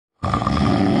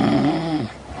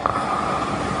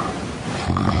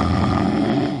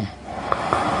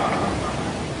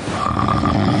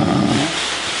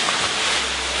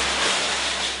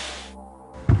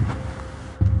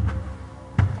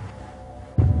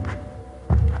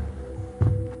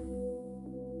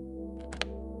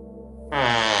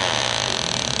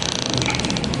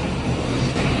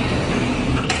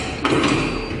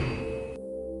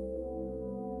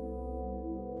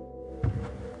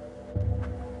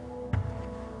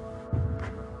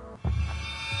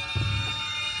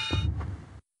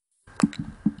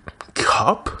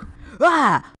Pup?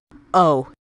 Ah! Oh,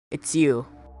 it's you.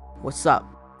 What's up?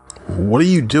 What are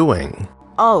you doing?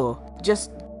 Oh,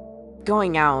 just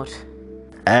going out.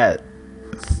 At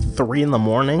 3 in the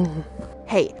morning?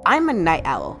 Hey, I'm a night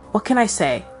owl. What can I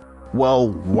say?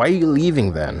 Well, why are you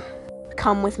leaving then?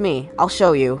 Come with me. I'll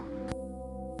show you.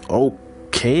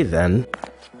 Okay then.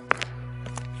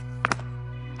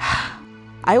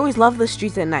 I always love the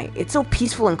streets at night. It's so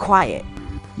peaceful and quiet.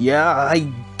 Yeah,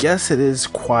 I guess it is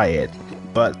quiet.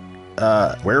 But,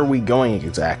 where are we going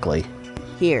exactly?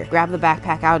 Here, grab the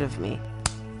backpack out of me.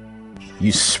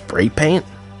 You spray paint?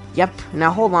 Yep,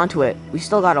 now hold on to it. We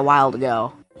still got a while to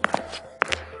go.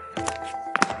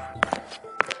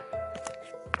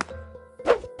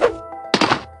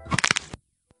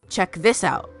 Check this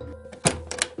out.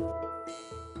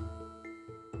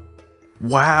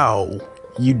 Wow,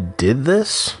 you did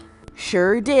this?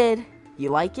 Sure did. You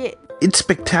like it? It's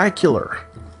spectacular.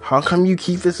 How come you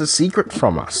keep this a secret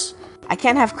from us? I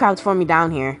can't have crowds for me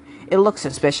down here. It looks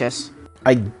suspicious.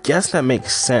 I guess that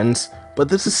makes sense, but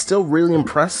this is still really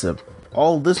impressive.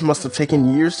 All this must have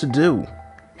taken years to do.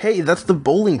 Hey, that's the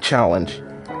bowling challenge.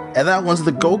 And that one's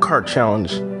the go-kart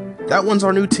challenge. That one's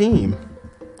our new team.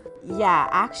 Yeah,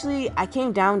 actually, I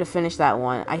came down to finish that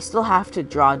one. I still have to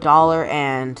draw Dollar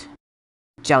and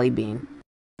Jelly Bean.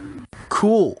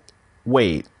 Cool.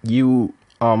 Wait, you,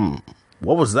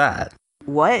 what was that?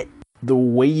 What? The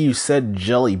way you said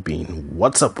Jelly Bean,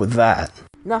 what's up with that?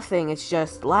 Nothing, it's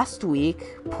just last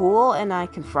week, Pool and I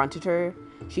confronted her.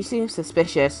 She seems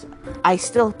suspicious. I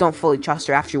still don't fully trust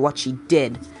her after what she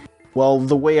did. Well,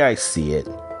 the way I see it,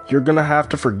 you're gonna have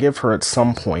to forgive her at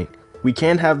some point. We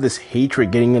can't have this hatred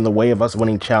getting in the way of us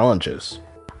winning challenges.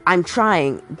 I'm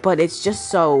trying, but it's just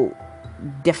so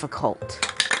difficult.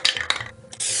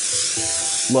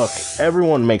 Look,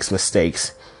 everyone makes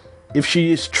mistakes. If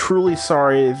she is truly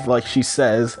sorry, like she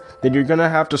says, then you're gonna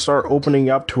have to start opening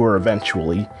up to her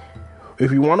eventually.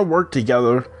 If we want to work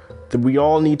together, then we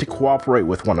all need to cooperate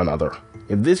with one another.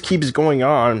 If this keeps going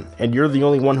on, and you're the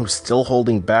only one who's still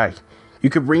holding back, you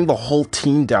could bring the whole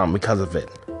team down because of it.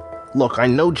 Look, I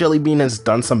know Jellybean has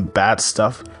done some bad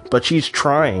stuff, but she's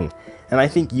trying, and I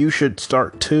think you should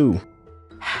start too.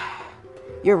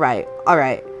 You're right.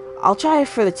 Alright, I'll try it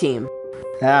for the team.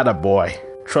 Attaboy.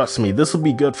 Trust me, this will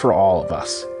be good for all of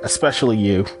us, especially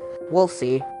you. We'll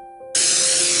see.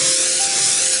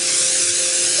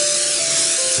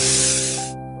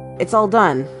 It's all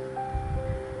done.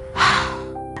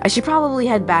 I should probably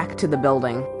head back to the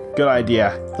building. Good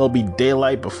idea. It'll be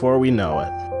daylight before we know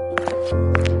it.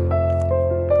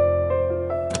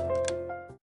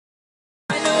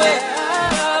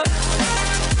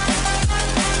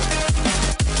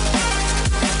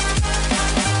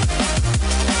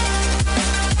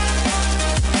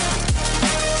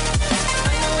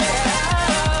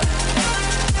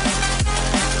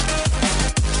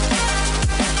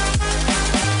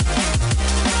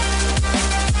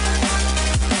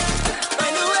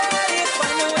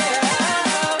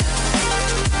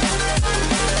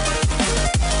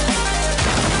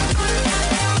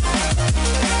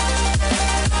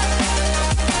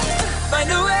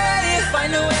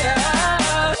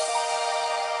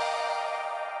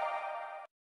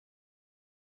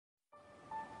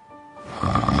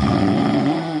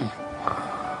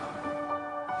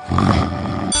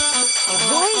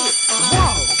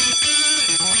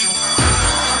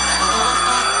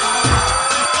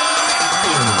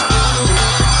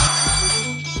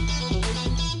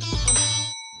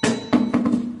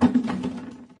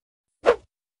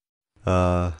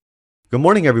 Good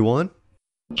morning, everyone.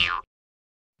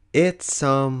 It's,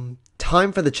 time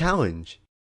for the challenge.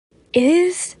 It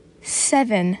is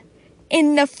 7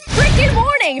 in the freaking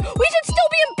morning! We should still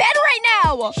be in bed right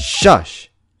now! Shush!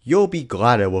 You'll be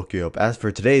glad I woke you up. As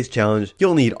for today's challenge,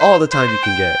 you'll need all the time you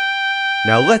can get.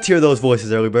 Now let's hear those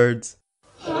voices, early birds.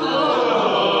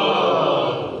 I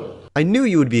knew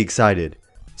you would be excited.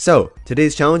 So,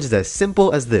 today's challenge is as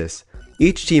simple as this.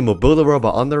 Each team will build a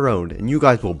robot on their own, and you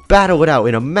guys will battle it out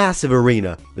in a massive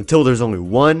arena until there's only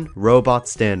one robot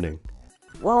standing.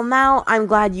 Well, now I'm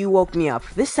glad you woke me up.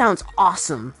 This sounds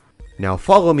awesome. Now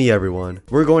follow me, everyone.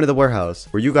 We're going to the warehouse,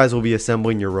 where you guys will be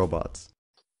assembling your robots.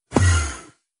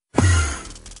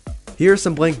 Here are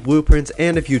some blank blueprints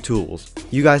and a few tools.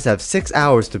 You guys have 6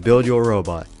 hours to build your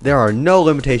robot. There are no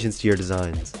limitations to your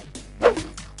designs.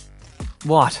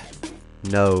 What?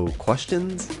 No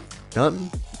questions?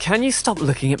 None? Can you stop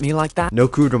looking at me like that? No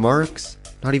crude remarks?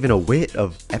 Not even a whit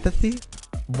of empathy?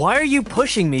 Why are you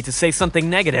pushing me to say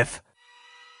something negative?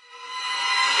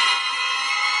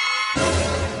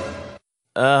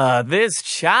 This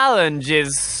challenge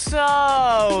is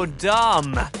so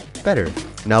dumb. Better.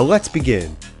 Now let's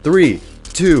begin. 3,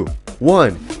 2,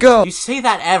 1, go! You say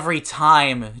that every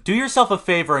time. Do yourself a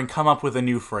favor and come up with a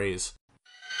new phrase.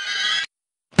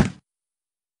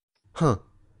 Huh.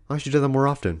 I should do that more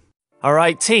often.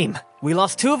 Alright, team. We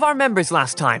lost 2 of our members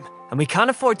last time, and we can't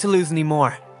afford to lose any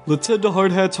more. Let's head to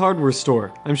Hard Hat's hardware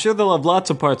store. I'm sure they'll have lots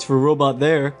of parts for a robot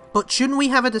there. But shouldn't we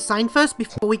have a design first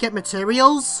before we get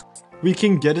materials? We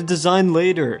can get a design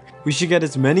later. We should get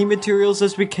as many materials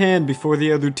as we can before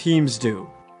the other teams do.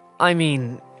 I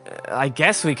mean, I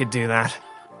guess we could do that,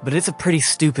 but it's a pretty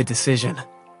stupid decision.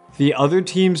 The other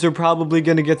teams are probably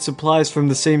gonna get supplies from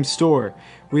the same store.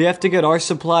 We have to get our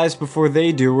supplies before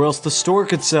they do, or else the store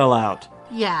could sell out.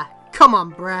 Yeah, come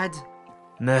on, Brad.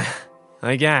 Meh,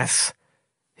 I guess.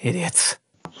 Idiots.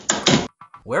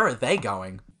 Where are they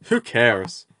going? Who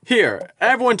cares? Here,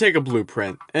 everyone take a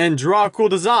blueprint and draw a cool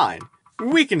design.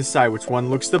 We can decide which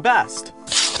one looks the best.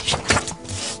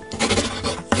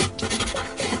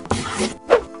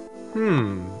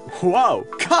 Whoa,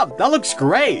 Cup, that looks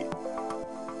great!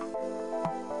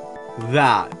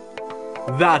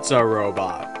 That's a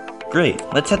robot. Great,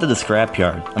 let's head to the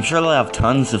scrapyard. I'm sure they'll have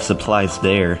tons of supplies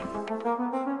there.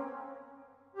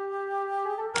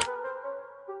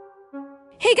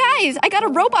 Hey guys, I got a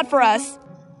robot for us.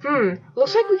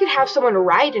 Looks like we could have someone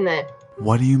ride in it.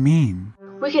 What do you mean?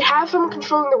 We could have someone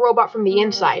controlling the robot from the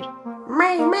inside.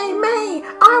 Me,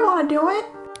 I want to do it.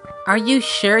 Are you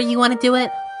sure you want to do it?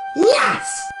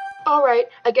 Yes! Alright,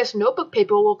 I guess notebook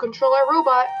paper will control our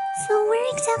robot. So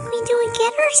where exactly do we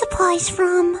get our supplies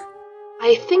from?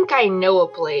 I think I know a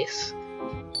place.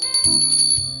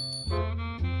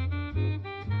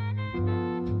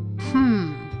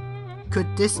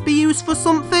 Could this be used for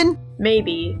something?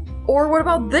 Maybe. Or what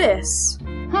about this?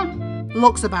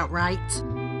 Looks about right.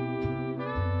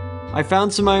 I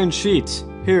found some iron sheets.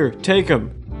 Here, take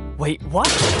them. Wait, what?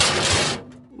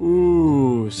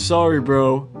 Ooh, sorry,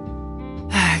 bro.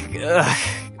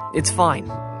 It's fine.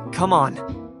 Come on.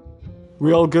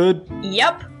 We all good?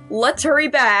 Yep. Let's hurry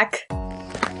back.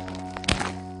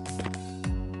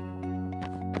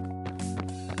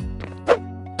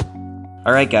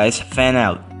 Alright guys, fan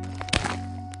out.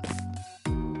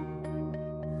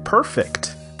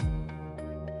 Perfect.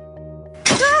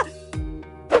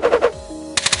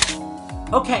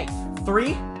 Okay,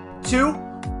 3, 2,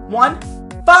 1,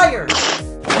 fire!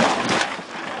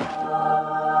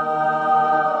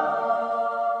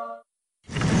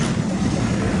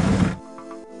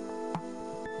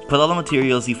 Put all the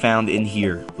materials you found in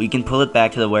here. We can pull it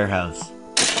back to the warehouse.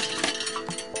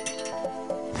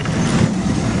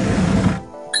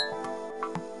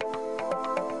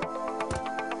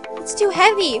 It's too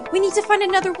heavy. We need to find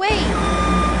another way.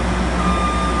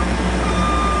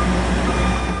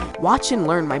 Watch and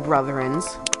learn, my brotherins.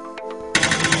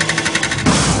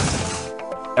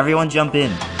 Everyone jump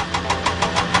in.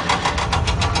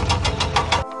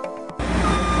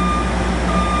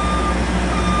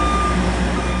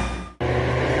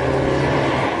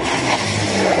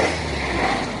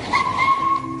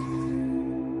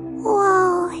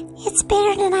 Whoa, it's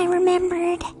better than I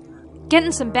remembered.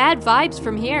 Getting some bad vibes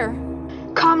from here.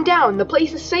 Calm down, the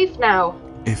place is safe now.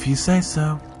 If you say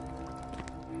so.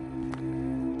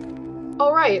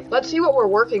 Alright, let's see what we're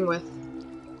working with.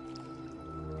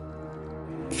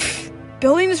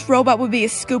 Building this robot would be a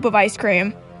scoop of ice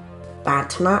cream.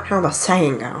 That's not how the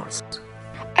saying goes.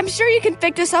 I'm sure you can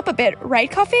fix this up a bit, right,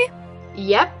 Coffee?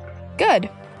 Yep. Good.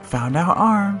 Found our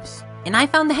arms. And I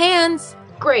found the hands.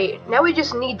 Great, now we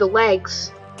just need the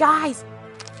legs. Guys.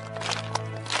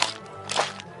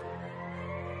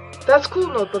 That's cool,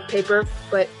 notebook paper,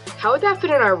 but how would that fit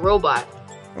in our robot?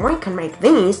 We can make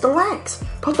these the legs.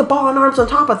 Put the ball and arms on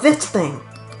top of this thing.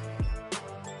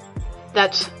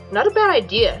 That's not a bad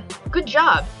idea. Good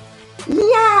job.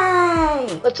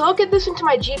 Yay! Let's all get this into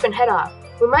my Jeep and head off.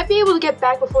 We might be able to get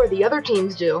back before the other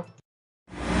teams do.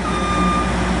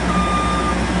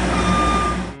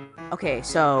 Okay,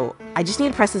 so I just need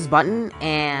to press this button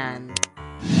and...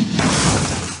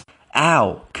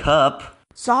 Ow, Cup.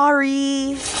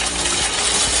 Sorry.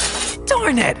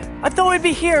 Darn it! I thought we'd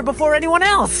be here before anyone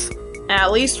else.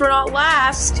 At least we're not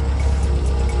last.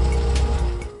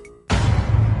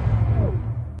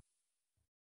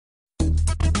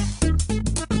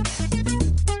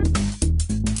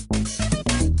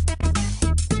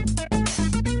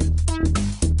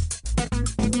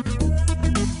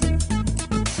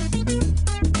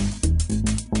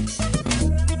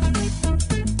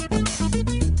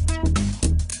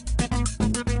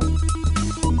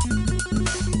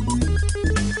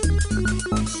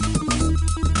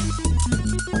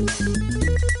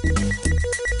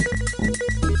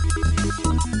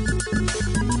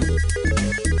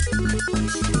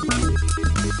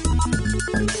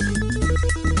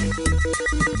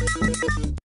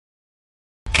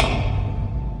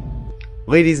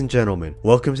 Ladies and gentlemen,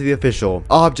 welcome to the official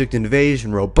Object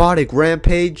Invasion Robotic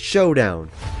Rampage Showdown.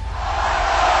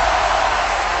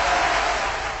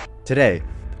 Today,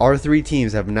 our three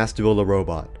teams have been asked to build a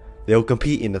robot. They will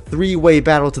compete in a three-way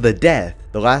battle to the death.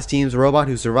 The last team's robot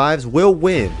who survives will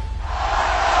win.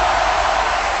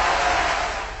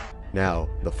 Now,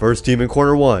 the first team in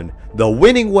corner 1, the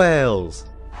Winning Whales.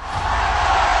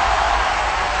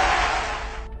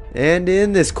 And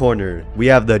in this corner, we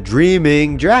have the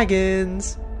Dreaming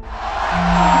Dragons.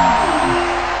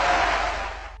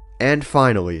 And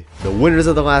finally, the winners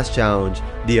of the last challenge,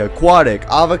 the Aquatic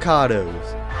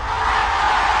Avocados.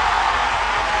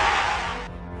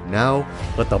 Now,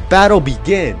 let the battle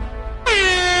begin!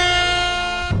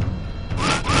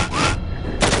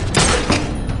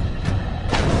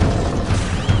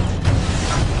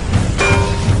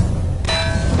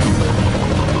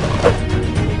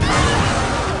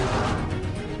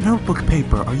 Notebook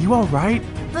paper, are you alright?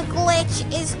 The glitch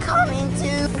is coming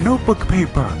to... Notebook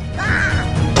paper!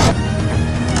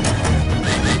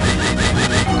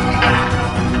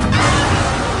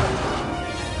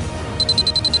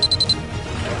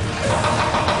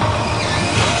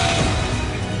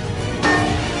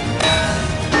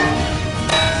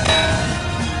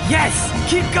 Yes!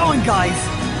 Keep going, guys!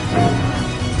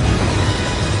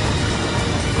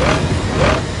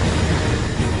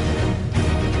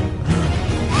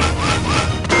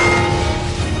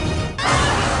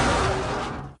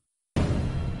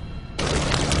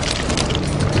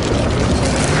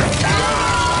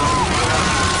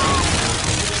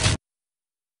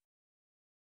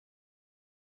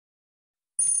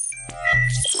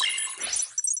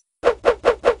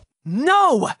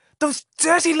 No! Those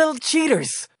dirty little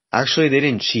cheaters! Actually, they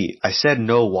didn't cheat. I said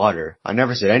no water. I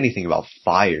never said anything about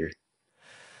fire.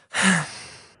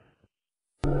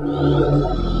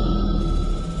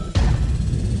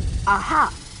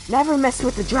 Aha! Never mess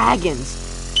with the dragons!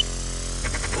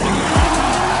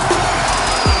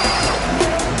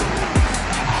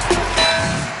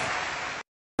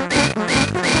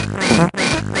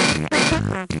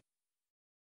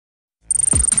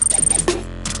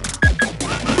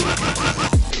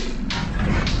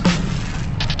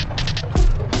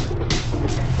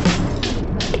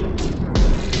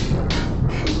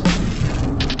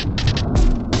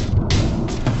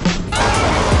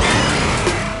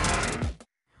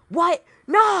 What?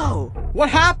 No! What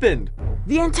happened?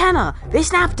 The antenna! They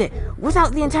snapped it!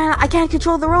 Without the antenna, I can't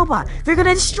control the robot! They're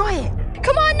gonna destroy it!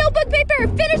 Come on, notebook paper!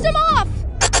 Finish them off!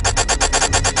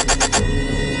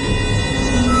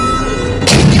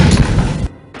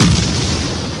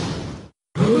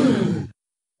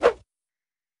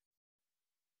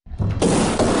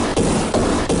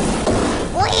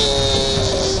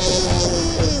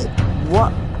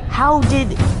 What? How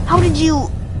did you...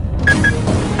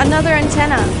 Another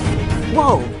antenna.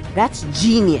 Whoa, that's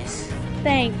genius.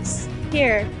 Thanks.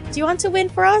 Here, do you want to win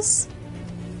for us?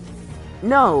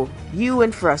 No, you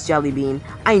win for us, Jellybean.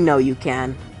 I know you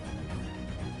can.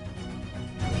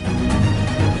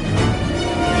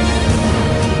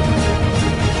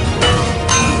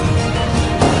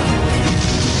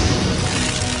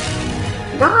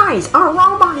 Guys, our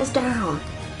robot is down.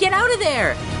 Get out of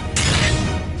there!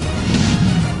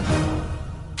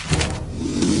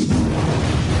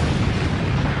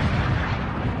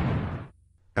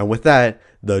 And with that,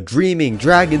 the Dreaming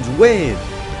Dragons win!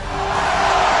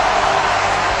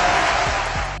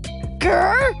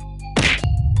 Grr!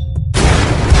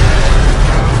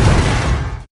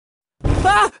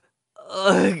 Ah!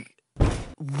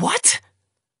 What?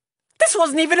 This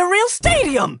wasn't even a real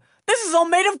stadium! This is all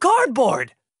made of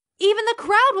cardboard! Even the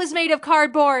crowd was made of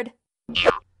cardboard!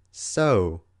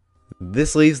 So,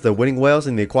 this leaves the Winning Whales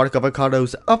and the Aquatic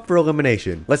Avocados up for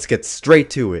elimination. Let's get straight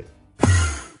to it.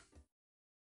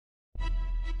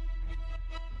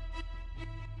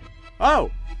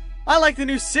 Oh, I like the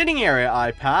new sitting area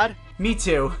iPad. Me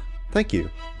too. Thank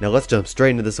you. Now let's jump straight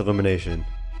into this elimination.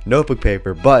 Notebook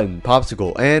paper, button,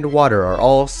 popsicle, and water are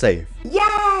all safe.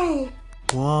 Yay!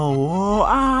 Whoa,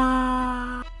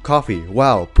 ah! Coffee,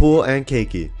 wow, pool, and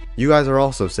cakey. You guys are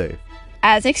also safe.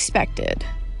 As expected.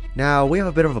 Now, we have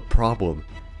a bit of a problem.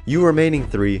 You remaining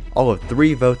three all have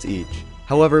 3 votes each.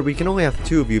 However, we can only have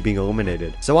 2 of you being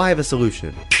eliminated, so I have a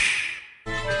solution.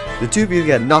 The 2 of you that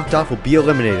get knocked off will be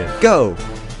eliminated. Go!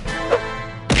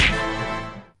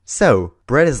 So,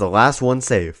 Bread is the last one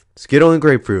safe. Skittle and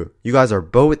Grapefruit, you guys are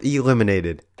both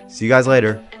eliminated. See you guys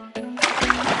later.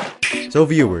 So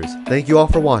viewers, thank you all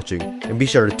for watching, and be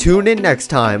sure to tune in next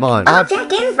time on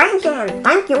Object Invention.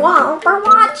 Thank you all for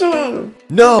watching.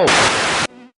 No!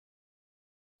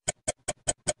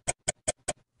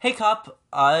 Hey, Cup.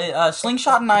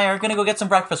 Slingshot and I are gonna go get some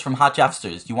breakfast from Hot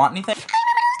Jeffsters. You want anything?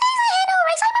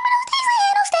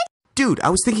 Dude, I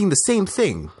was thinking the same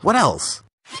thing. What else?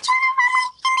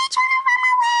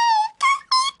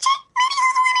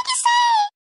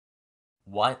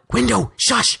 What? Window!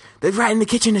 Shush! The rat in the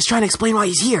kitchen is trying to explain why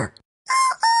he's here.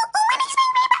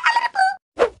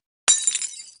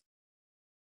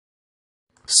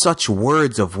 Such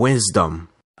words of wisdom.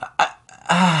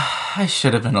 I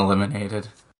should have been eliminated.